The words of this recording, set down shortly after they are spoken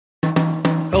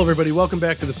Hello, everybody. Welcome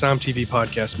back to the Somm TV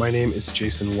podcast. My name is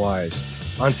Jason Wise.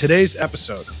 On today's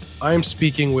episode, I am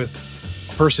speaking with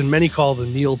a person many call the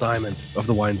Neil Diamond of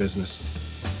the wine business.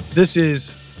 This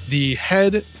is the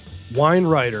head wine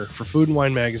writer for Food and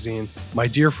Wine magazine, my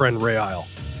dear friend Ray Isle.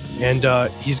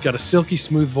 And he's got a silky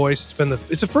smooth voice.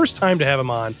 It's the first time to have him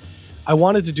on. I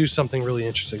wanted to do something really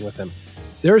interesting with him.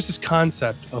 There is this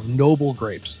concept of noble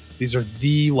grapes. These are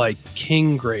the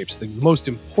king grapes, the most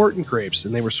important grapes,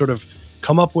 and they were sort of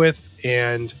come up with,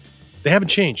 and they haven't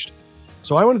changed.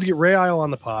 So I wanted to get Ray Isle on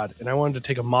the pod, and I wanted to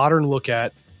take a modern look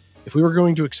at if we were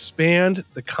going to expand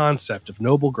the concept of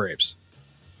noble grapes.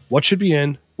 What should be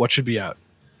in, what should be out?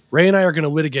 Ray and I are going to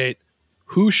litigate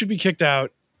who should be kicked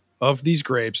out of these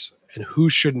grapes and who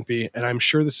shouldn't be, and I'm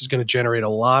sure this is going to generate a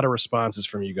lot of responses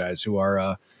from you guys who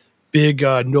are big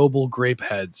noble grape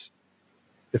heads,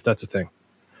 if that's a thing.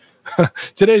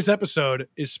 Today's episode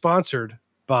is sponsored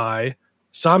by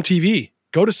Somm TV.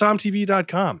 Go to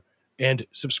sommtv.com and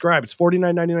subscribe. It's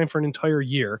 $49.99 for an entire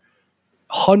year.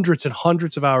 Hundreds and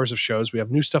hundreds of hours of shows. We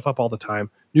have new stuff up all the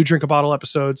time, new Drink a Bottle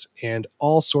episodes, and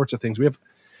all sorts of things. We have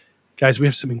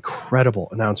some incredible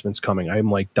announcements coming.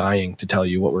 I'm dying to tell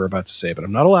you what we're about to say, but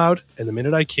I'm not allowed. And the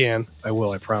minute I can, I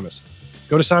will, I promise.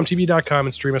 Go to sommtv.com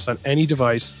and stream us on any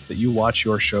device that you watch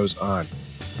your shows on.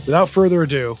 Without further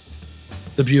ado,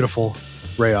 the beautiful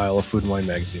Ray Isle of Food and Wine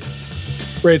magazine.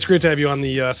 Ray, it's great to have you on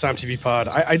the Somm TV pod.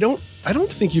 I don't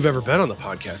think you've ever been on the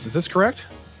podcast. Is this correct?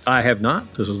 I have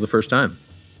not. This is the first time.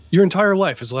 Your entire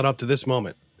life has led up to this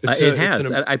moment. It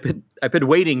has. I've been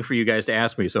waiting for you guys to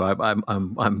ask me, so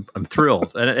I'm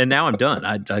thrilled, and now I'm done.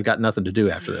 I've got nothing to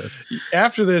do after this.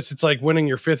 After this, it's like winning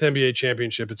your 5th NBA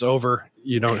championship. It's over.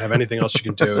 You don't have anything else you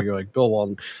can do. You're like Bill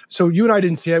Walton. So you and I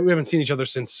we haven't seen each other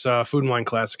since Food and Wine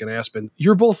Classic in Aspen.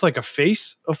 You're both like a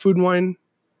face of Food and Wine,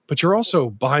 but you're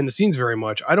also behind the scenes very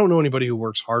much. I don't know anybody who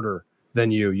works harder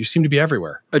than you. You seem to be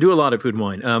everywhere. I do a lot of Food and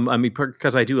Wine. I mean,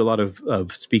 because I do a lot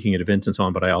of speaking at events and so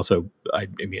on, but I also,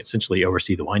 essentially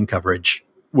oversee the wine coverage,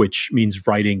 which means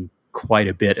writing quite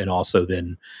a bit and also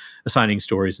then assigning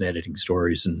stories and editing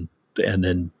stories and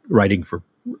then writing for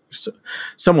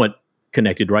somewhat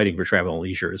connected writing for Travel and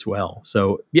Leisure as well.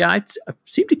 So yeah, I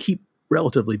seem to keep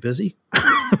relatively busy.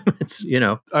 It's,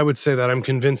 I would say that I'm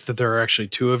convinced that there are actually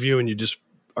two of you and you just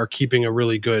are keeping a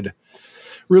really good,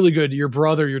 your twin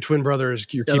brother you're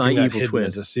keeping that hidden twin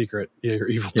as a secret. Yeah, your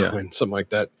evil twin, something like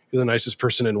that. You're the nicest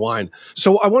person in wine.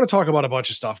 So I want to talk about a bunch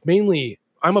of stuff. Mainly,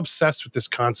 I'm obsessed with this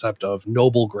concept of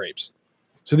noble grapes.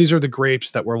 So these are the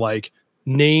grapes that were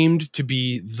named to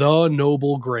be the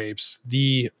noble grapes.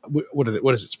 What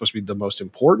is it supposed to be? The most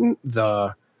important,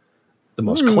 the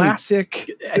most classic.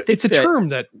 It's a term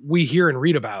that we hear and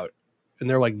read about, and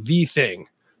they're like the thing.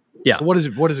 Yeah. So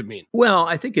what does it mean? Well,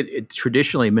 I think it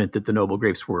traditionally meant that the noble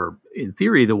grapes were, in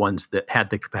theory, the ones that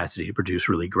had the capacity to produce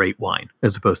really great wine,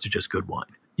 as opposed to just good wine.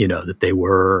 That they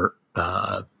were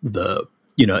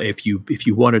if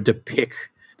you wanted to pick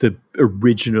the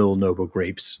original noble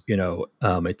grapes,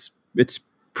 it's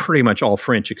pretty much all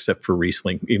French except for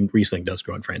Riesling. Even Riesling does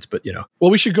grow in France, but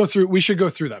Well, we should go through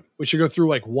them. We should go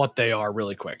through what they are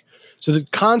really quick. So the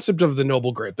concept of the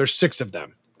noble grape, there's 6 of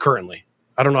them currently.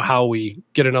 I don't know how we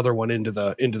get another one into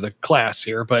the class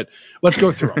here, but let's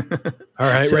go through them. All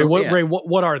right, so, Ray,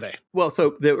 what are they? Well,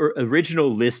 so the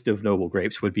original list of noble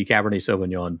grapes would be Cabernet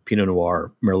Sauvignon, Pinot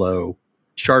Noir, Merlot,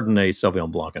 Chardonnay, Sauvignon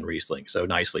Blanc, and Riesling. So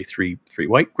nicely, three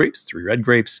white grapes, 3 red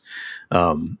grapes.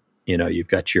 You've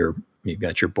got your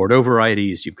Bordeaux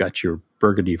varieties, you've got your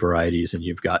Burgundy varieties, and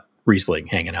you've got Riesling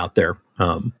hanging out there.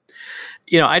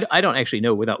 I don't actually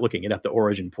know without looking it up the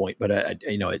origin point, but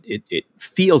it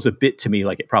feels a bit to me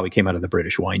like it probably came out of the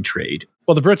British wine trade.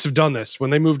 Well, the Brits have done this. When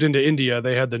they moved into India,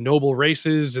 they had the noble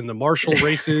races and the martial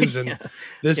races, and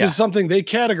this is something they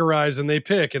categorize and they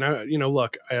pick. And I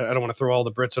don't want to throw all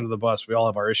the Brits under the bus. We all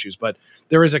have our issues, but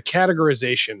there is a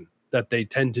categorization that they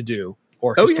tend to do,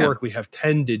 or historically have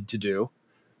tended to do.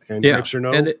 And grapes are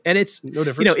and it's no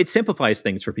different. It simplifies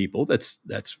things for people. That's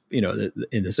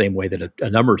in the same way that a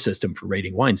number system for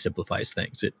rating wine simplifies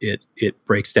things. It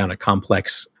breaks down a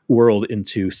complex world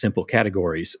into simple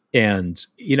categories. And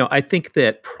I think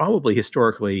that probably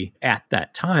historically at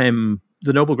that time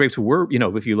the noble grapes were,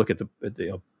 if you look at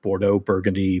the Bordeaux,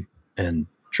 Burgundy, and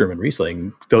German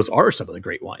Riesling, those are some of the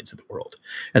great wines of the world.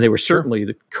 And they were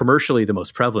certainly commercially the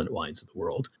most prevalent wines of the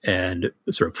world. And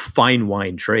sort of fine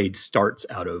wine trade starts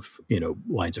out of,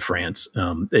 wines of France.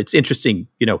 It's interesting,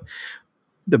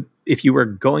 if you were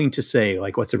going to say,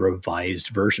 what's a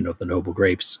revised version of the noble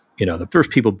grapes, the first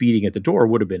people beating at the door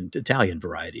would have been Italian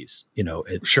varieties,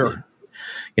 the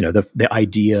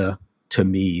idea to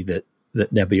me that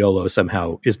that Nebbiolo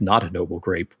somehow is not a noble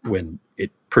grape when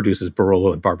it produces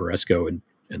Barolo and Barbaresco, and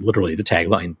literally the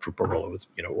tagline for Barolo was,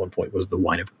 at one point was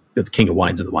the king of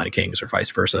wines and the wine of kings, or vice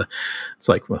versa. It's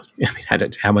like, well, I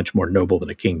mean, how much more noble than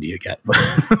a king do you get?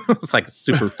 It's like a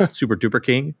super duper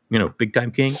king, big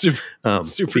time king, super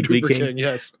big league duper king.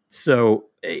 Yes. So,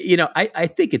 I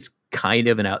think it's kind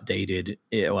of an outdated,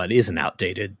 it is an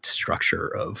outdated structure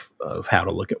of how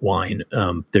to look at wine.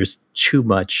 There's too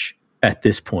much at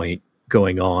this point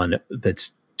going on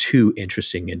that's too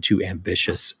interesting and too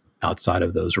ambitious outside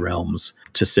of those realms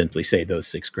to simply say those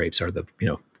 6 grapes are the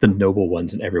noble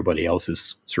ones and everybody else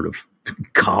is sort of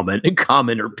common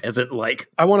or peasant like.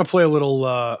 I want to play a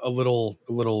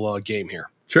little game here.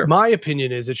 Sure. My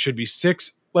opinion is it should be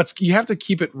 6. You have to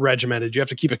keep it regimented. You have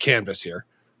to keep a canvas here,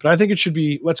 but I think it should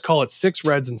be, let's call it 6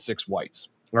 reds and 6 whites.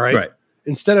 All right. Right.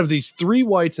 Instead of these 3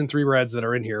 whites and 3 reds that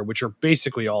are in here, which are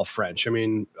basically all French. I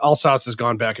mean, Alsace has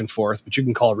gone back and forth, but you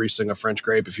can call Riesling a French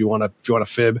grape if you want to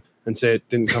fib and say it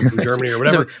didn't come from Germany or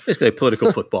whatever. Basically,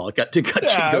 political football. It got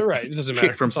right. It doesn't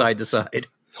matter. From side to side.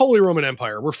 Holy Roman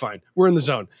Empire. We're fine. We're in the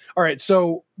zone. All right.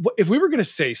 So if we were going to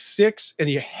say 6, and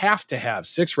you have to have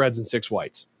 6 reds and 6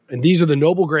 whites, and these are the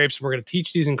noble grapes, we're going to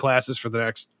teach these in classes for the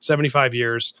next 75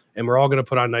 years, and we're all going to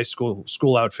put on nice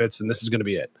school outfits, and this is going to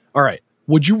be it. All right.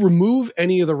 Would you remove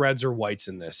any of the reds or whites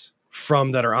in this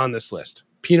that are on this list?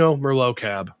 Pinot, Merlot,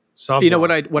 Cab,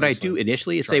 Sauvignon. What I do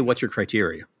initially is say, what's your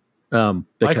criteria? My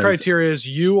criteria is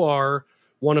you are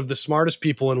one of the smartest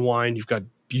people in wine. You've got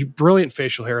brilliant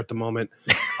facial hair at the moment.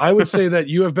 I would say that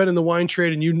you have been in the wine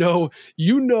trade and you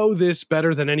know this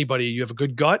better than anybody. You have a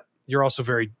good gut. You're also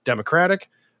very democratic.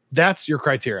 That's your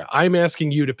criteria. I'm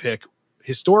asking you to pick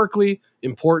historically,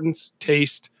 importance,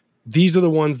 taste. These are the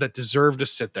ones that deserve to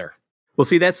sit there. Well,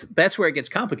 see, that's where it gets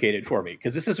complicated for me,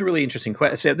 because this is a really interesting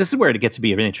question. This is where it gets to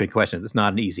be an interesting question. It's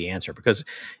not an easy answer, because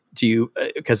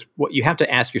what you have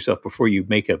to ask yourself before you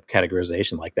make a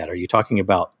categorization like that, are you talking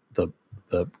about the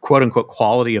quote unquote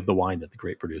quality of the wine that the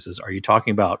grape produces? Are you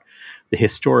talking about the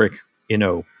historic,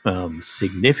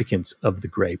 significance of the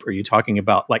grape? Are you talking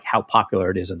about like how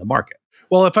popular it is in the market?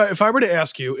 Well, if I were to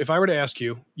ask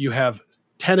you, you have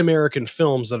 10 American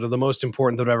films that are the most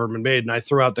important that have ever been made, and I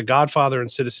threw out The Godfather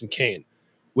and Citizen Kane.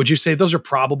 Would you say those are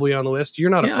probably on the list? You're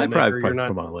not a filmmaker. I'd probably you're not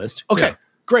put them on the list. Okay, yeah.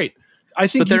 Great. I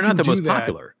think, but they're not the most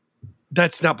popular.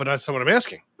 That's not what I'm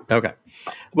asking. Okay.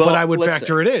 Well, but I would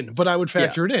factor it in. I would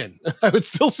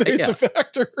still say it's a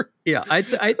factor. Yeah,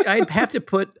 I'd have to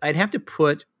put.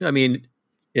 I mean,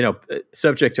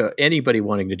 subject to anybody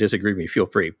wanting to disagree with me, feel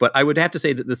free. But I would have to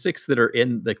say that the 6 that are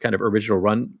in the kind of original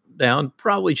rundown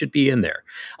probably should be in there.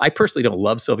 I personally don't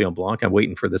love Sauvignon Blanc. I'm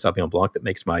waiting for the Sauvignon Blanc that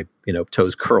makes my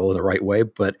toes curl in the right way.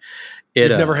 But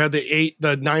you've never had the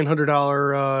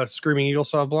 $900 Screaming Eagle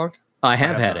Sauv Blanc? I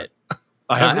have had it.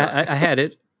 I had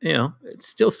it. It's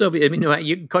still Sauvignon. I mean,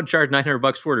 you can charge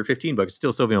 $900 for it or $15. It's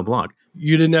still Sauvignon Blanc.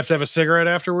 You didn't have to have a cigarette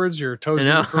afterwards. Your toes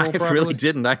didn't curl properly? I really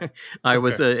didn't. I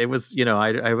was. It was.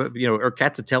 Or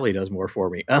Cazzacatelli does more for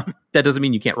me. That doesn't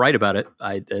mean you can't write about it.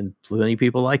 And plenty of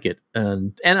people like it.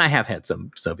 And I have had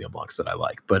some Sauvignon Blancs that I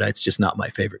like, but it's just not my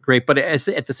favorite grape. But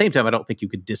at the same time, I don't think you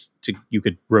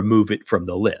could remove it from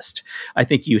the list. I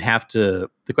think you'd have to.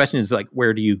 The question is like,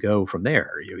 where do you go from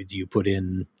there? Do you put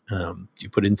in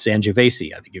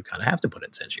Sangiovese? I think you kind of have to put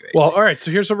in Sangiovese. Well, all right.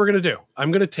 So here's what we're going to do.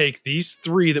 I'm going to take these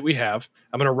 3 that we have.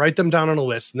 I'm going to write them down on a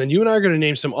list. And then you and I are going to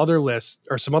name some other lists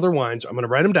or some other wines. I'm going to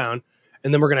write them down.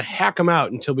 And then we're going to hack them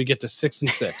out until we get to 6 and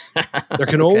 6. There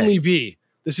can only be.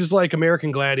 This is like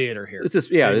American Gladiator here. This is,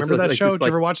 remember that show? Did you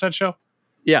ever watch that show?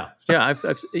 Yeah. I've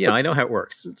I know how it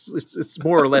works. It's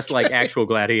more or less like actual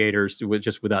gladiators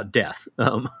without death.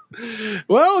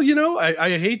 Well,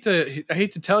 I hate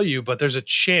to tell you, but there's a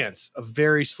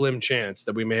very slim chance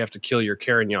that we may have to kill your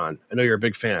Carignan. I know you're a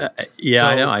big fan.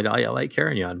 I know. I like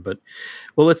Carignan, but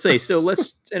let's say so.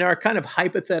 Let's in our kind of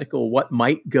hypothetical, what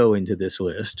might go into this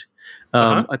list.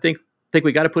 I think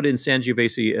we got to put in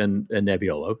Sangiovese and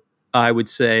Nebbiolo. I would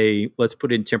say let's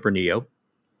put in Tempranillo.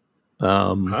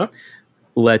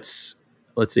 Let's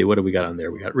see, what do we got on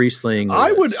there? We got Riesling.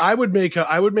 I would make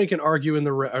an argument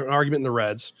in the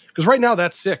reds, because right now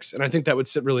that's 6, and I think that would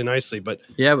sit really nicely. But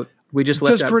but we just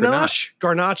left out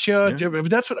Garnacha. Yeah.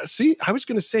 That's what I was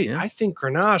going to say. Yeah. I think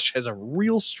Grenache has a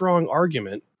real strong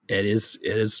argument. It is.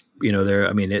 There.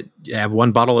 I mean, you have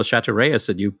one bottle of Chateau Reyes,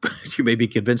 and you may be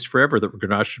convinced forever that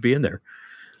Grenache should be in there.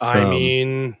 I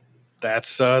mean, that's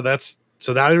so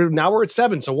now we're at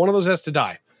 7. So one of those has to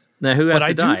die. Now who has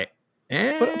to die?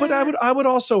 But I would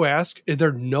also ask: is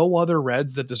there no other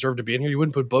reds that deserve to be in here? You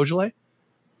wouldn't put Beaujolais,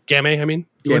 Gamay. I mean,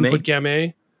 you wouldn't put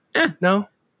Gamay. No.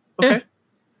 Okay.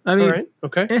 I mean, all right.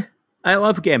 Okay. I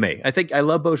love Gamay. I think I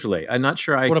love Beaujolais. I'm not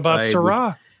sure. What about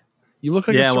Syrah? You look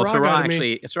like a Syrah Syrah guy to actually,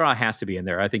 me. Syrah has to be in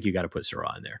there. I think you got to put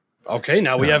Syrah in there. Okay,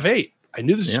 now we have 8. I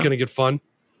knew this was going to get fun.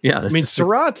 Yeah, I mean,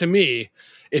 Syrah to me,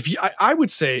 I would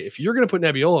say if you're going to put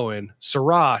Nebbiolo in,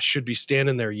 Syrah should be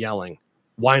standing there yelling,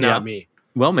 "Why not me?"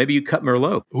 Well, maybe you cut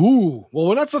Merlot. Ooh, well,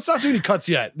 let's not do any cuts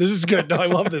yet. This is good. No, I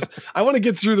love this. I want to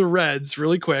get through the reds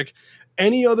really quick.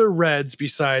 Any other reds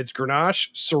besides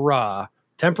Grenache, Syrah,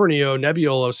 Tempranillo,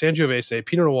 Nebbiolo, Sangiovese,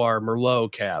 Pinot Noir,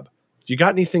 Merlot, Cab? You got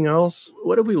anything else?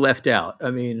 What have we left out?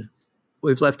 I mean,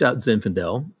 we've left out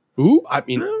Zinfandel. Ooh, I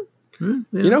mean,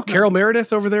 Carol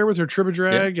Meredith over there with her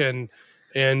Tribodrag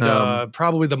and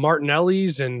probably the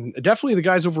Martinellis and definitely the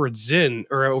guys over at Zin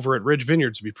or over at Ridge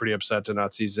Vineyards would be pretty upset to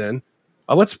not see Zin.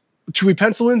 Should we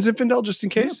pencil in Zinfandel just in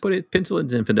case? Pencil in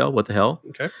Zinfandel. What the hell?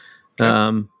 Okay.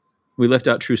 We left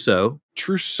out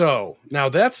Trousseau. Now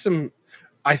that's some,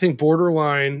 I think,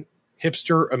 borderline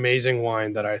hipster amazing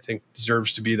wine that I think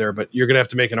deserves to be there, but you're going to have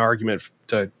to make an argument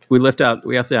We have to out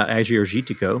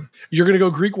Agiergitico. You're going to go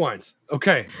Greek wines.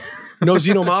 Okay. No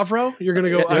Zino Mavro? You're going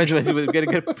to go. We're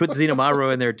going to put Zino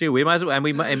Mavro in there too. We might as well. I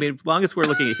mean, as long as we're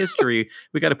looking at history,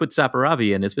 we got to put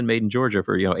Saperavi in. It's been made in Georgia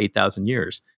for 8,000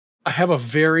 years. I have a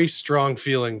very strong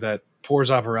feeling that poor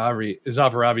Zaparavi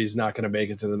is not going to make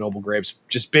it to the Noble Grapes,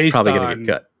 just based probably on going to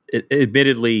get cut.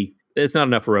 Admittedly, it's not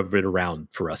enough of it around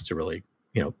for us to really,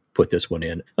 put this one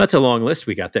in. That's a long list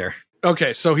we got there.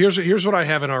 Okay, so here's what I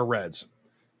have in our reds: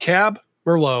 Cab,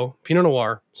 Merlot, Pinot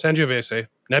Noir, Sangiovese,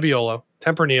 Nebbiolo,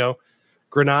 Tempranillo,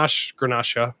 Grenache,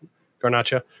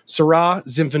 Syrah,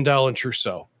 Zinfandel, and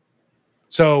Trousseau.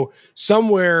 So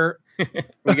somewhere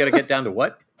we got to get down to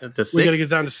what? To 6? We got to get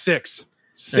down to 6.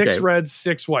 6 reds,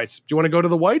 6 whites. Do you want to go to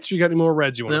the whites, or you got any more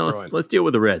reds you want to throw in? Let's deal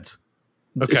with the reds.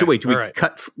 Okay. So wait, do we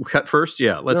cut first?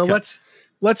 Yeah,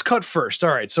 let's cut first.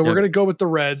 All right, so we're going to go with the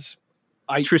reds.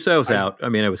 Trousseau's out. I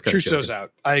mean, I was kind of Trousseau's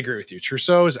out. I agree with you.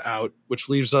 Trousseau is out, which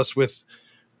leaves us with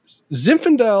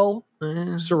Zinfandel,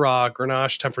 Syrah,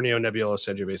 Grenache, Tempranillo, Nebbiolo,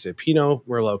 Sangiovese, Pinot,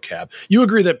 Merlot, Cab. You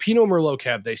agree that Pinot, Merlot,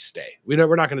 Cab, they stay. We're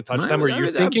not going to touch them, or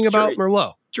you're thinking about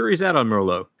Merlot? Jury's out on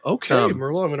Merlot. Okay,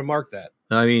 Merlot, I'm going to mark that.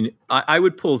 I mean, I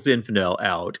would pull Zinfandel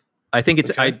out. I think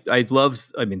it's, okay. There are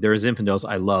Zinfandels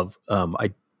I love.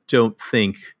 I don't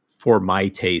think, for my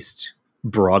taste,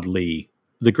 broadly,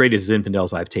 the greatest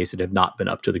Zinfandels I've tasted have not been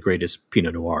up to the greatest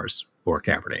Pinot Noirs or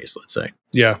Cabernets, let's say.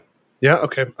 Yeah. Yeah,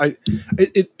 okay.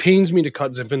 It pains me to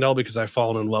cut Zinfandel because I've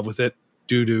fallen in love with it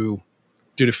due to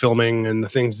filming and the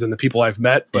things and the people I've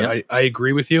met, but I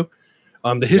agree with you.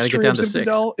 The history of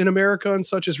Zinfandel in America and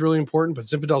such is really important, but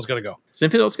Zinfandel's got to go.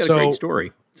 Zinfandel's got a great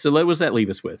story. So what does that leave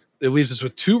us with? It leaves us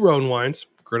with 2 Rhone wines,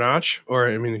 Grenache, or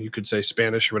you could say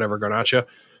Spanish or whatever, Grenache,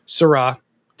 Syrah,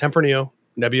 Tempranillo,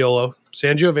 Nebbiolo,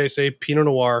 Sangiovese, Pinot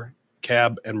Noir,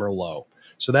 Cab, and Merlot.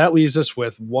 So that leaves us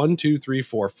with 1, 2, 3,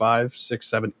 4, 5, 6,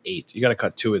 7, 8. You got to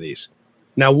cut 2 of these.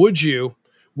 Now, would you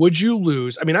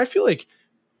lose? I mean, I feel like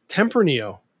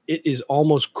Tempranillo, it is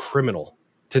almost criminal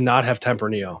to not have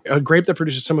Tempranillo, a grape that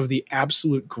produces some of the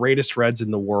absolute greatest reds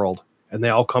in the world, and they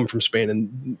all come from Spain.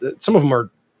 And some of them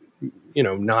are,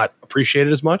 not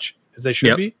appreciated as much as they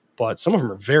should be, but some of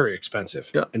them are very expensive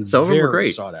and some of them are very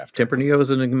great. sought after. Tempranillo is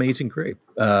an amazing grape.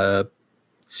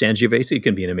 Sangiovese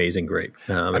can be an amazing grape.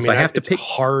 It's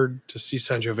hard to see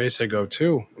Sangiovese go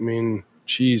too. I mean,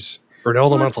 geez,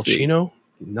 Brunello Montalcino,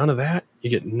 none of that. You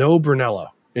get no Brunello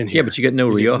in here. Yeah, but you get no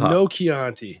Rioja. No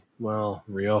Chianti. Well,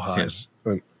 Rioja is.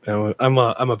 I'm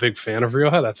a big fan of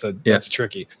Rioja. That's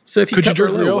tricky. So if could you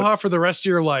drink Rioja for the rest of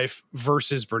your life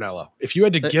versus Brunello? If you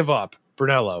had to give up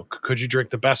Brunello, could you drink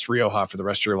the best Rioja for the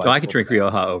rest of your life? I could drink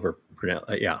Rioja over Brunello.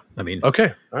 Yeah, I mean,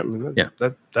 okay.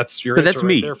 That's your. But that's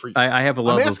me. Right there for you. I have a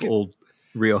love of old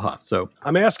Rioja. So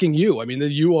I'm asking you. I mean, that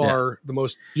you are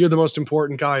You're the most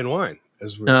important guy in wine.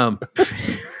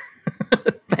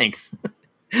 Thanks.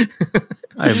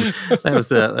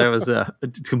 That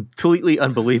was completely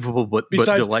unbelievable, but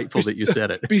delightful that you said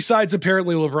it. Besides,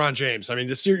 apparently LeBron James. I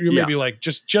mean, you're maybe like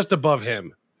just above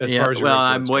him as far as your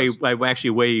I'm actually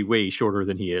way shorter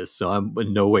than he is, so I'm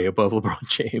in no way above LeBron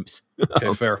James.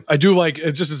 Okay, fair. I do like,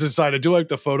 just as an aside, I do like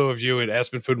the photo of you at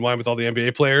Aspen Food and Wine with all the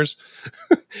NBA players,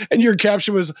 and your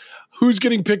caption was, "Who's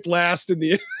getting picked last in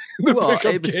the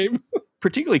pickup game?"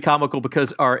 Particularly comical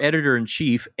because our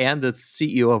editor-in-chief and the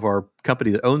CEO of our company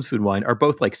that owns Food and Wine are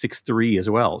both like 6'3" as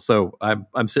well. So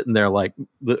I'm sitting there like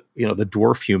the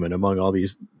dwarf human among all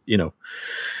these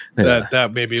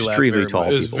that made me laugh. Extremely tall.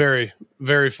 It was very,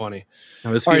 very funny.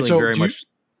 I was feeling very much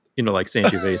like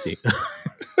Sangiovese.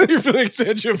 You're feeling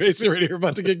Sangiovese right here, you're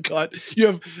about to get cut. You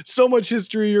have so much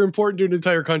history. You're important to an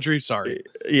entire country. Sorry.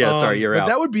 Sorry, you're out.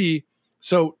 That would be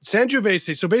So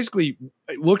Sangiovese. So basically,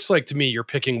 it looks like to me you're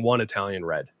picking one Italian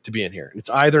red to be in here. It's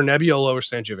either Nebbiolo or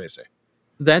Sangiovese.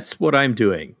 That's what I'm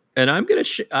doing, and I'm gonna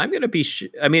be.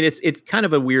 I mean, it's kind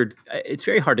of a weird. It's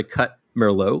very hard to cut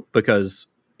Merlot because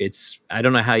it's. I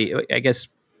don't know how you. I guess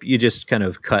you just kind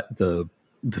of cut the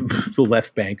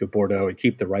left bank of Bordeaux and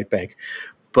keep the right bank.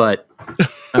 But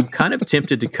I'm kind of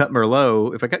tempted to cut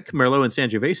Merlot. If I cut Merlot and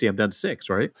Sangiovese, I'm done to 6,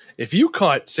 right? If you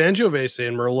cut Sangiovese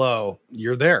and Merlot,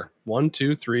 you're there. 1,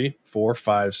 2, 3, 4,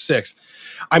 5, 6.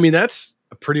 I mean, that's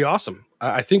pretty awesome.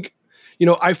 I think,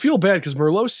 I feel bad because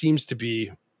Merlot seems to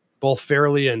be both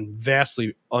fairly and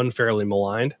vastly unfairly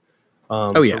maligned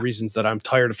for reasons that I'm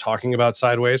tired of talking about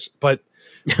sideways. But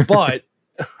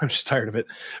I'm just tired of it.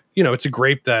 It's a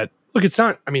grape that, look, it's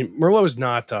not, I mean, Merlot is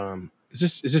not,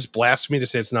 is this blasphemy to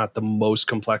say it's not the most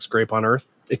complex grape on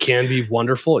earth? It can be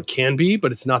wonderful. It can be,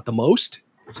 but it's not the most.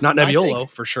 It's not Nebbiolo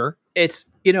for sure. It's,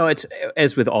 it's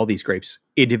as with all these grapes,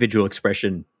 individual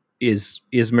expression is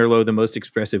Merlot the most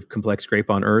expressive complex grape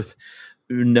on earth?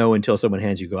 No, until someone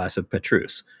hands you a glass of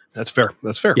Petrus. That's fair.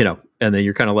 That's fair. And then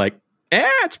you're kind of like,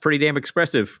 it's pretty damn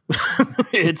expressive.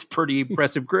 It's pretty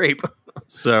impressive grape.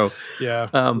 So, yeah.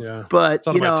 But it's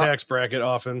on my tax bracket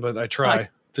often, but I try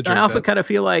to drink I also that. kind of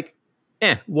feel like,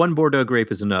 one Bordeaux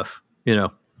grape is enough.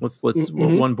 Let's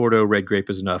one Bordeaux red grape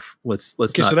is enough. Let's not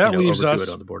so that leaves overdo us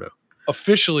it on the Bordeaux.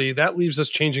 Officially, that leaves us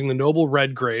changing the noble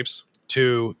red grapes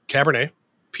to Cabernet,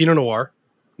 Pinot Noir,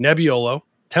 Nebbiolo,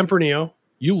 Tempranillo.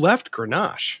 You left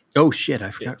Grenache. Oh shit, I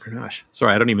forgot Grenache.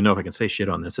 Sorry, I don't even know if I can say shit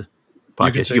on this podcast.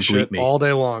 You can say shit all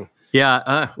day long.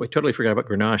 Yeah, I totally forgot about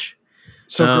Grenache.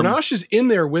 So Grenache is in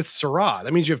there with Syrah.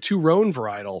 That means you have 2 Rhone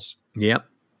varietals. Yep.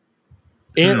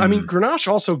 And I mean, Grenache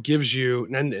also gives you,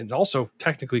 and also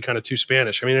technically kind of 2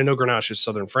 Spanish. I mean, I know Grenache is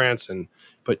southern France,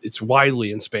 but it's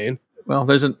widely in Spain. Well,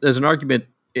 there's an argument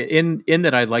in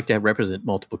that I'd like to represent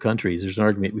multiple countries. There's an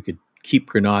argument we could keep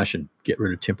Grenache and get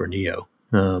rid of Tempranillo.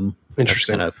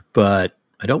 Interesting. But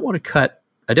I don't want to cut.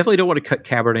 I definitely don't want to cut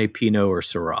Cabernet, Pinot, or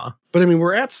Syrah. But I mean,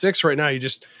 we're at 6 right now.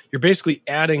 You're basically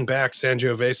adding back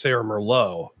Sangiovese or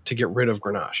Merlot to get rid of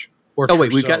Grenache. Or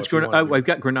we've got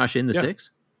Grenache in the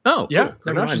 6. Oh, yeah,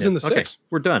 cool. Grenache is in the 6. Okay,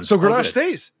 we're done. So Grenache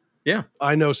stays. Yeah,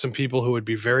 I know some people who would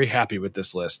be very happy with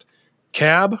this list.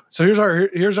 Cab. So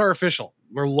here's our official.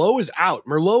 Merlot is out.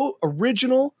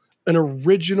 Merlot an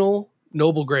original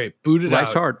noble grape, booted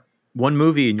Life's out. hard. One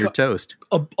movie and you're toast.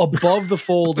 Above the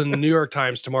fold in the New York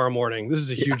Times tomorrow morning. This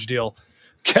is a huge deal.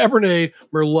 Cabernet,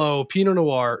 Merlot, Pinot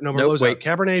Noir. No, Merlot's out.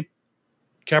 Cabernet,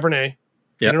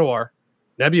 Pinot Noir,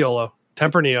 Nebbiolo,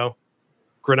 Tempranillo,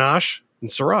 Grenache, and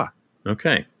Syrah.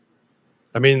 Okay.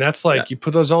 I mean, that's like, you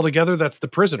put those all together, that's The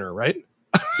Prisoner, right?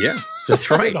 Yeah,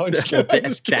 that's right. No,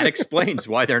 that explains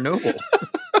why they're noble.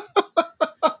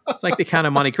 It's like the Count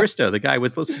of Monte Cristo. The guy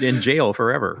was listed in jail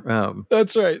forever.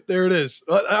 That's right. There it is.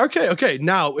 Okay.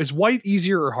 Now, is white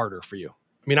easier or harder for you?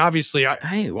 I mean, obviously,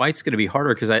 white's going to be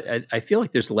harder because I feel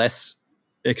like there's less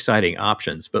exciting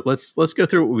options. But let's go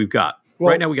through what we've got.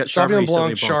 Well, right now, we got Sauvignon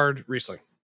Blanc, Chard, Riesling.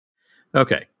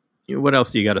 Okay. What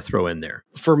else do you got to throw in there?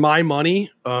 For my money,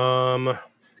 God,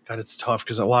 it's tough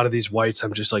because a lot of these whites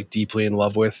I'm just like deeply in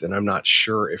love with, and I'm not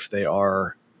sure if they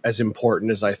are as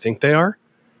important as I think they are.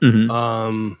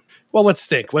 Mm-hmm. Well, let's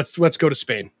think. Let's go to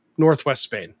Spain, Northwest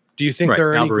Spain. Do you think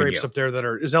there are any grapes up there that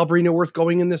are? Is Albarino worth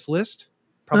going in this list?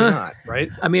 Probably not, right?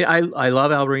 I mean, I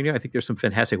love Albarino. I think there's some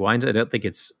fantastic wines. I don't think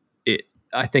it.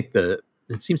 I think it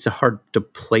seems hard to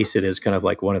place it as kind of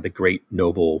like one of the great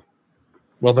noble.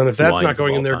 Well, then if that's not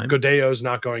going in there, Godello's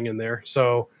not going in there.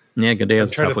 So yeah,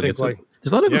 Godello's tough. There's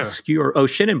a lot of obscure. Oh,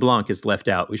 Chenin Blanc is left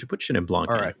out. We should put Chenin Blanc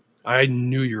in. All right. I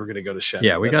knew you were going to go to Chenin.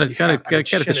 Yeah, we got to get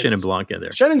the Chenin Blanc in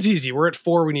there. Chenin's easy. We're at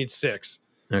 4. We need 6.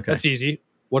 Okay, that's easy.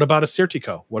 What about a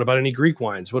Certico? What about any Greek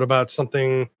wines? What about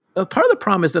something? Part of the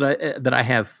problem is that I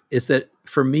have is that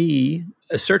for me,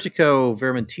 a Certico,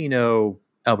 Vermentino,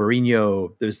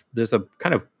 Albarino, there's a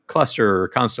kind of cluster or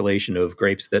constellation of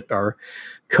grapes that are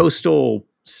coastal,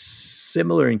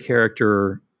 similar in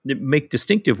character, make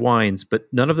distinctive wines, but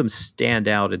none of them stand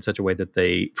out in such a way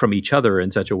that from each other in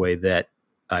such a way that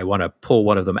I want to pull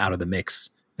one of them out of the mix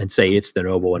and say it's the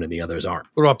noble one and the others aren't.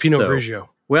 What about Pinot Grigio?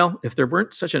 Well, if there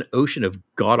weren't such an ocean of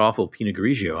god-awful Pinot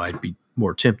Grigio, I'd be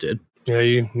more tempted. Yeah,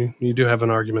 you do have an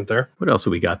argument there. What else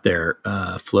have we got there?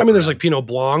 There's like Pinot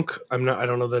Blanc. I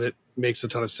don't know that it makes a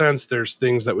ton of sense. There's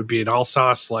things that would be in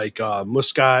Alsace like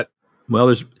Muscat. Well,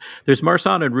 there's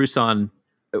Marsanne and Roussanne,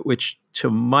 which to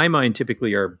my mind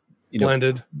typically are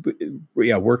blended.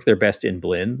 Work their best in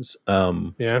blends.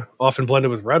 Often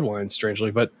blended with red wines,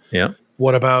 strangely. But yeah,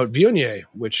 what about Viognier?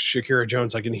 Which Shakira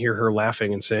Jones, I can hear her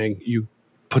laughing and saying, "You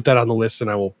put that on the list, and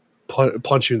I will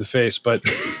punch you in the face. But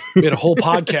we had a whole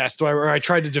podcast where I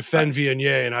tried to defend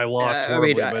Viognier and I lost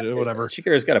horribly, but whatever.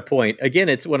 Shakira's got a point. Again,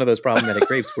 it's one of those problematic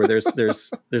grapes where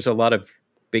there's a lot of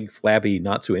big, flabby,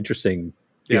 not so interesting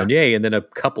Viognier, and then a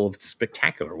couple of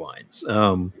spectacular wines.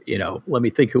 Let me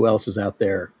think who else is out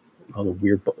there. All the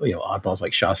weird, oddballs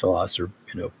like Chasselas or,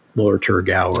 Muller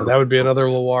Turgau. That would be another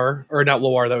Loire, or not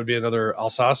Loire. That would be another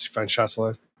Alsace. You find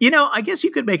Chasselas. I guess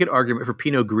you could make an argument for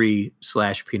Pinot Gris /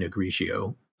 Pinot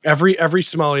Grigio. Every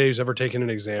sommelier who's ever taken an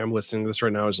exam listening to this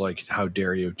right now is like, how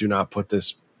dare you? Do not put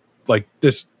this like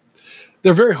this.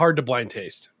 They're very hard to blind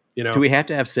taste. Do we have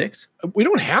to have 6? We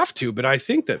don't have to, but I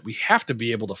think that we have to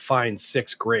be able to find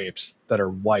 6 grapes that are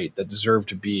white that deserve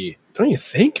to be. Don't you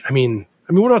think? I mean,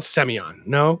 what about Semillon?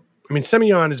 No. I mean,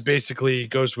 Semillon is basically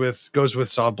goes with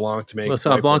Sauv Blanc to make. Well,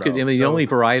 Sauv Blanc. The only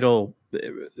varietal,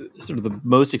 sort of the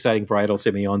most exciting varietal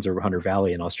Semillons are Hunter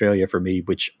Valley in Australia for me,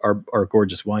 which are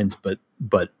gorgeous wines, but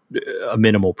a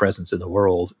minimal presence in the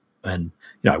world. And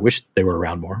I wish they were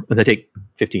around more. And they take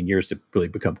 15 years to really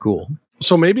become cool.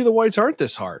 So maybe the whites aren't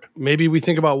this hard. Maybe we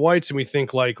think about whites and we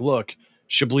think like, look,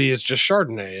 Chablis is just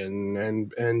Chardonnay,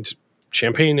 and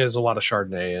Champagne is a lot of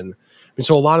Chardonnay, and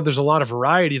so there's a lot of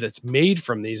variety that's made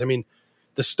from these. I mean,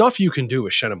 the stuff you can do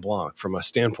with Chenin Blanc from a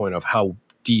standpoint of how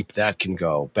deep that can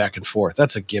go back and forth,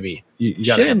 that's a gimme.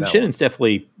 Chenin's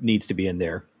definitely needs to be in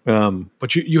there.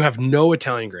 But you have no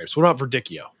Italian grapes. What about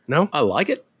Verdicchio? No? I like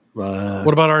it.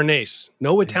 What about Arnase?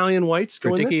 No Italian whites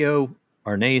go in this? Verdicchio,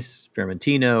 Arnase,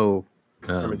 Fermentino.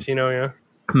 Fermentino, yeah.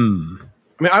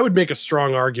 I mean, I would make a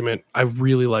strong argument. I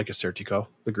really like a Certico,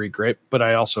 the Greek grape, but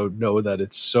I also know that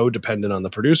it's so dependent on the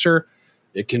producer.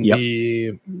 It can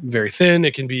be very thin.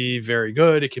 It can be very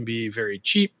good. It can be very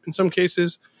cheap in some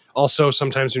cases. Also,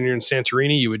 sometimes when you're in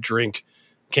Santorini, you would drink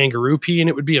kangaroo pee and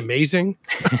it would be amazing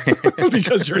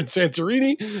because you're in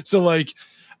Santorini. So like,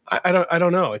 I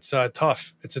don't know. It's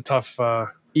tough. It's a tough. I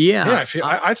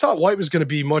thought white was going to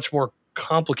be much more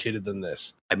complicated than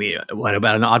this. I mean, what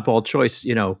about an oddball choice?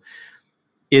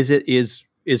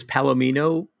 Is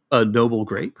Palomino a noble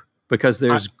grape? Because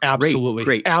there's absolutely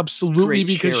great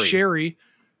because sherry.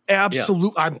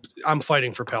 Absolutely. Yeah. I'm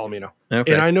fighting for Palomino.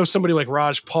 Okay. And I know somebody like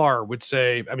Raj Parr would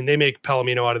say, I mean, they make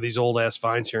Palomino out of these old ass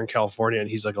vines here in California, and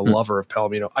he's like a lover of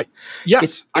Palomino. I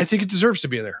think it deserves to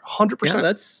be in there.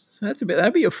 100%. Yeah,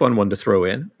 that'd be a fun one to throw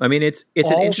in. I mean, it's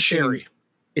all an interesting sherry.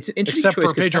 It's an interesting except choice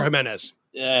for Pedro Jimenez.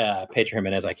 Yeah, Pedro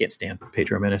Jimenez. I can't stand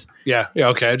Pedro Jimenez. Yeah.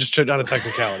 Okay. I just tried on a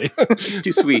technicality. It's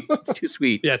too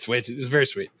sweet. Yeah, it's very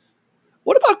sweet.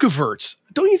 What about Gewurz?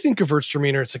 Don't you think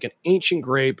Gewürztraminer? It's like an ancient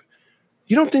grape.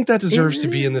 You don't think that deserves to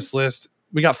be in this list?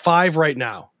 We got 5 right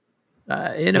now.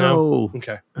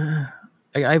 Okay.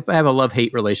 I have a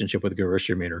love-hate relationship with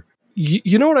Gewürztraminer.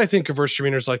 You know what I think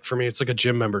Gewürztraminer is like for me? It's like a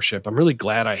gym membership. I'm really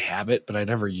glad I have it, but I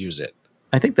never use it.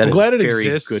 I think that I'm is glad it very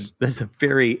exists. Good. That's a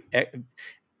very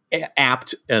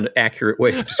apt and accurate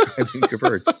way of describing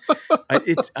Gewurz. I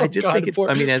think it's.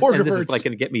 I mean, and this is like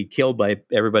going to get me killed by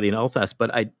everybody in Alsace,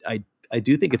 but I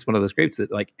do think it's one of those grapes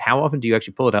that, like, how often do you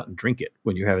actually pull it out and drink it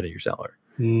when you have it in your cellar?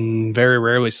 Very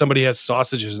rarely. Somebody has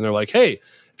sausages and they're like, "Hey,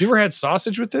 have you ever had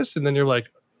sausage with this?" And then you're like,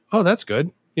 "Oh, that's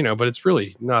good," but it's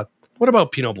really not. What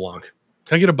about Pinot Blanc?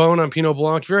 Can I get a bone on Pinot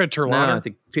Blanc? Have you ever had Terlaner? No, I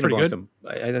think Pinot Blanc's.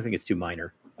 I don't think it's too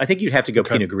minor. I think you'd have to go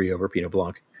Pinot Gris over Pinot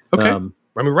Blanc. Okay. I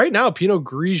mean, right now, Pinot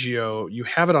Grigio, you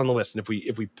have it on the list, and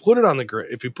if we put it on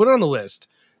the list,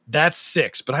 that's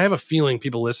 6. But I have a feeling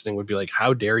people listening would be like,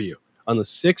 "How dare you?" On the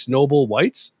 6 noble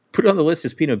whites, put it on the list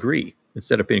as Pinot Gris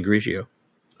instead of Pinot Grigio.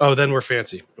 Oh, then we're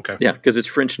fancy. Okay. Yeah, because it's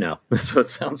French now, so it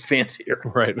sounds fancier.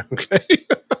 Right. Okay.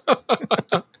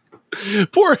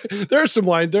 There are some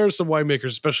winemakers,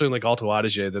 especially in like Alto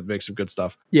Adige, that make some good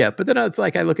stuff. Yeah, but then it's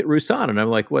like I look at Roussanne and I'm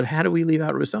like, what? How do we leave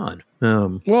out Roussanne?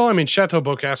 Well, I mean, Chateau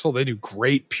Beaucastel, they do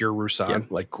great pure Roussanne,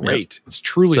 great. Yeah. It's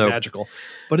truly magical,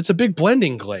 but it's a big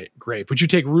blending grape. Would you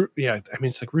take Yeah, I mean,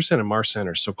 it's like Roussanne and Marsanne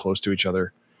are so close to each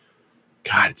other.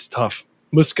 God, it's tough.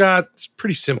 Muscat, it's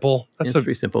pretty simple. It's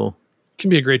pretty simple. Can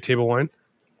be a great table wine.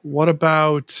 What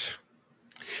about?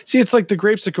 See, it's like the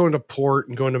grapes that go into port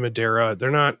and go into Madeira. They're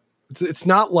not. It's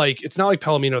not like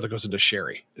Palomino that goes into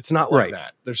sherry. It's not like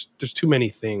that. There's too many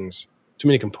things, too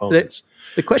many components.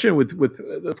 The question with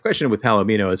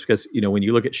Palomino is because when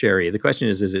you look at sherry, the question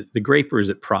is it the grape or is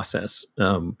it process?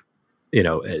 And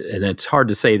it's hard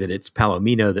to say that it's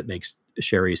Palomino that makes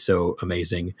sherry so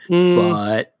amazing,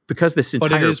 but because this entire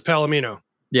but it is Palomino.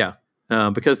 Yeah.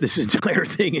 Because this entire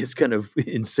thing is kind of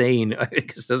insane,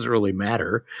 it just doesn't really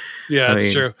matter. Yeah,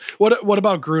 that's true. What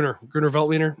about Gruner? Gruner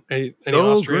Veltliner?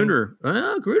 Gruner.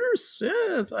 Gruner's.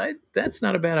 That's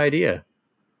not a bad idea.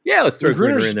 Yeah, let's throw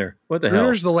Gruner in there. What the hell?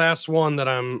 Gruner's the last one that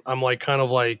I'm like kind of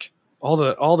like All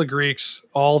the Greeks,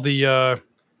 all the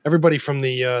everybody from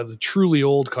the truly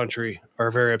old country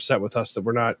are very upset with us that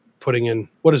we're not putting in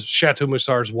what is Chateau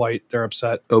Moussard's white. They're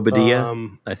upset. Obadiah,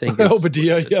 I think.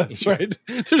 Obadiah, yeah, that's right.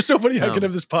 There's nobody I can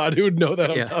have this pod who would know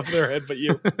that off the top of their head but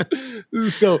you.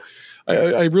 So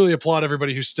I really applaud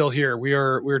everybody who's still here.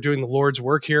 We're doing the Lord's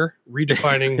work here,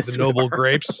 redefining the noble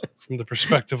grapes from the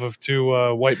perspective of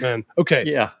two white men. Okay.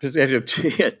 Yeah, because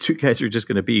two guys who are just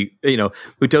going to be,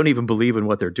 who don't even believe in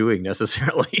what they're doing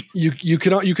necessarily. You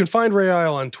can find Ray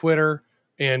Isle on Twitter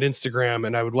and Instagram,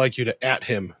 and I would like you to at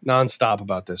him nonstop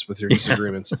about this with your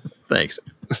disagreements. Thanks.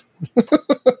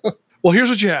 Well, here's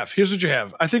what you have.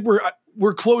 I think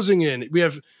we're closing in.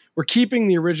 We're keeping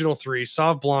the original three: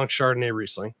 Sauv Blanc, Chardonnay,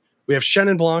 Riesling. We have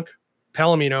Chenin Blanc,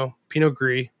 Palomino, Pinot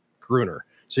Gris, Gruner.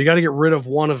 So you got to get rid of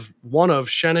one of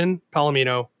Chenin,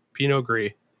 Palomino, Pinot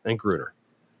Gris, and Gruner.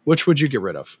 Which would you get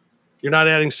rid of? You're not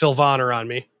adding Sylvaner on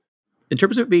me. In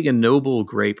terms of being a noble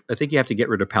grape, I think you have to get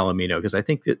rid of Palomino, because I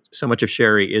think that so much of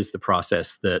sherry is the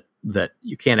process that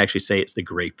you can't actually say it's the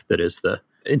grape that is the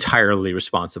entirely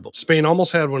responsible. Spain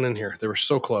almost had one in here. They were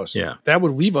so close. Yeah. That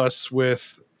would leave us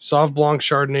with Sauv Blanc,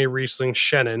 Chardonnay, Riesling,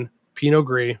 Chenin, Pinot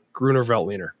Gris, Gruner,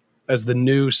 Veltliner as the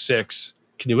new 6.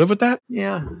 Can you live with that?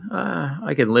 Yeah,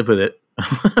 I can live with it.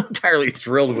 I'm not entirely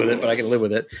thrilled with it, but I can live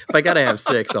with it. If I got to have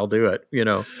 6, I'll do it,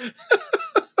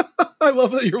 I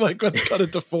love that you're like, let's cut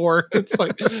it to 4. It's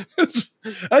like,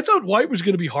 I thought white was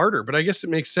going to be harder, but I guess it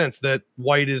makes sense that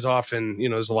white is often,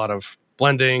 there's a lot of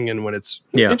blending, and when it's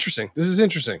interesting. This is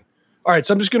interesting. All right,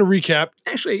 so I'm just going to recap.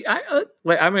 Actually,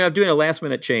 I'm doing a last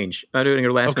minute change. I'm doing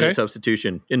a last minute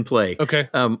substitution in play. Okay.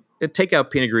 Take out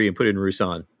Pinot Gris and put in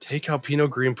Roussanne. Take out Pinot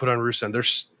Gris and put on Roussanne.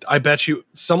 I bet you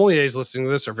sommeliers listening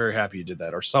to this are very happy you did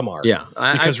that, or some are. Yeah,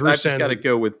 because I've just got to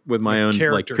go with my own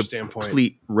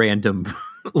complete random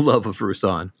love of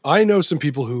Roussanne. I know some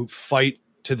people who fight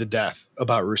to the death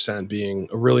about Roussanne being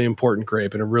a really important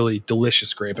grape and a really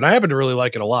delicious grape, and I happen to really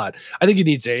like it a lot. I think it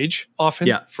needs age often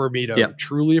for me to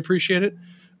truly appreciate it.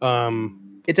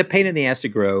 It's a pain in the ass to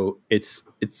grow. It's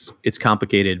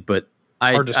complicated, but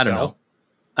hard to I don't know.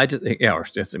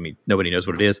 Nobody knows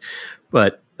what it is,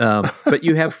 but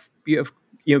you have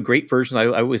great versions. I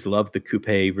always love the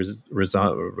Coupe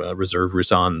Reserve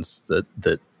Roussannes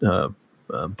that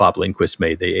Bob Lindquist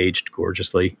made. They aged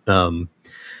gorgeously. The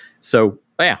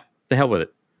hell with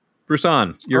it.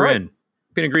 Roussanne, you're in.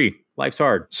 Pinot Gris, life's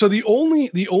hard. So the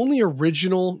only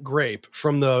original grape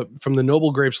from the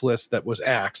noble grapes list that was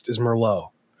axed is Merlot,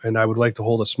 and I would like to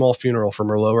hold a small funeral for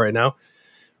Merlot right now.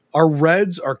 Our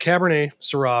reds are Cabernet,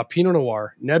 Syrah, Pinot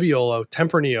Noir, Nebbiolo,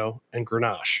 Tempranillo, and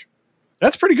Grenache.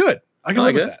 That's pretty good. I can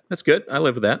live with that. That's good. I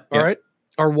live with that. All right.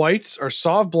 Our whites are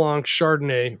Sauv Blanc,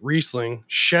 Chardonnay, Riesling,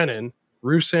 Chenin,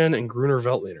 Roussanne, and Gruner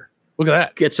Veltliner. Look at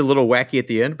that. Gets a little wacky at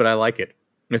the end, but I like it.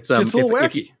 It's a little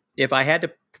wacky. If I had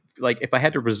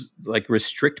to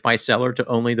restrict my cellar to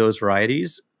only those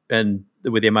varieties, and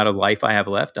with the amount of life I have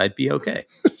left, I'd be okay.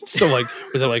 So was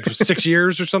it 6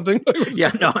 years or something?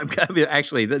 Yeah, no, I'm kind of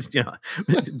actually that's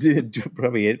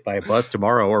probably hit by a bus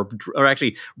tomorrow, or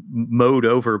actually mowed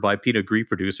over by Pinot Gris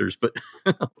producers. But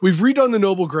we've redone the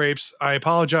noble grapes. I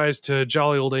apologize to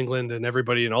Jolly Old England and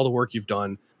everybody and all the work you've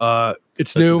done.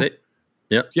 It's new. It.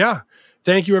 Yep. Yeah.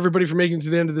 Thank you, everybody, for making it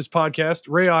to the end of this podcast.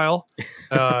 Ray Isle.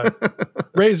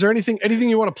 Ray, is there anything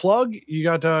you want to plug? You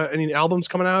got any albums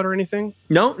coming out or anything?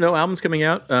 No albums coming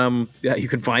out. You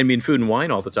can find me in Food and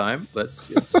Wine all the time. That's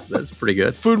pretty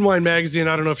good. Food and Wine magazine.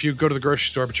 I don't know if you go to the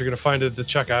grocery store, but you're going to find it at the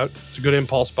checkout. It's a good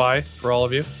impulse buy for all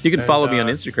of you. You can follow me on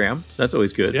Instagram. That's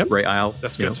always good. Yep. Ray Isle.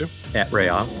 That's good too. At Ray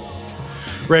Isle.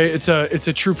 Ray, it's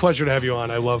a true pleasure to have you on.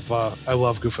 I love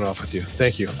goofing off with you.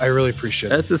 Thank you. I really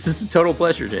appreciate it. This is a total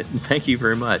pleasure, Jason. Thank you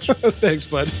very much. Thanks,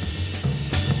 bud.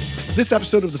 This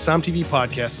episode of the Somm TV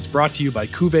podcast is brought to you by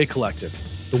Cuvée Collective,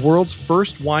 the world's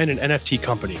first wine and NFT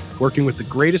company working with the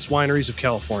greatest wineries of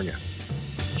California.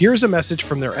 Here's a message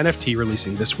from their NFT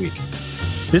releasing this week.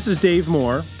 This is Dave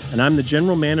Moore, and I'm the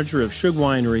general manager of Shug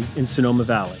Winery in Sonoma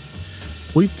Valley.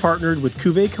 We've partnered with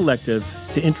Cuvée Collective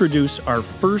to introduce our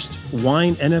first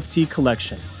wine NFT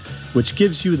collection, which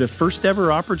gives you the first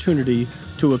ever opportunity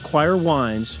to acquire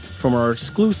wines from our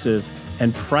exclusive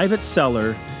and private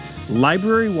cellar,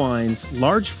 Library Wines,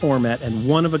 large format and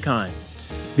one of a kind.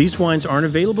 These wines aren't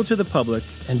available to the public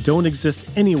and don't exist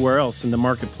anywhere else in the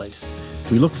marketplace.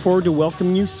 We look forward to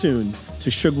welcoming you soon to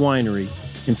Shug Winery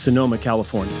in Sonoma,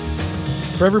 California.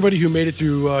 For everybody who made it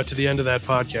through to the end of that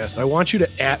podcast, I want you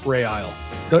to at Ray Isle.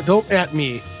 Don't at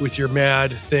me with your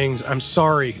mad things. I'm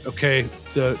sorry, okay?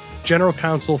 The general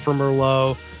counsel for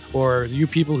Merlot, or you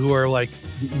people who are like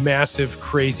massive,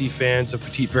 crazy fans of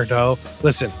Petit Verdot.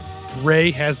 Listen,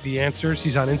 Ray has the answers.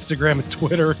 He's on Instagram and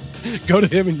Twitter. Go to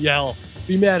him and yell.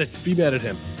 Be mad at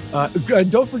him.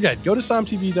 And don't forget, go to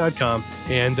sommtv.com.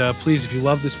 And please, if you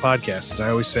love this podcast, as I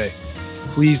always say,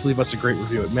 please leave us a great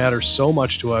review. It matters so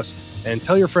much to us. And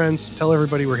tell your friends, tell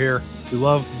everybody we're here. We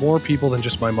love more people than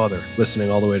just my mother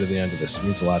listening all the way to the end of this. It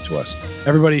means a lot to us.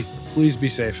 Everybody, please be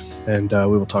safe, and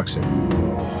we will talk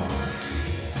soon.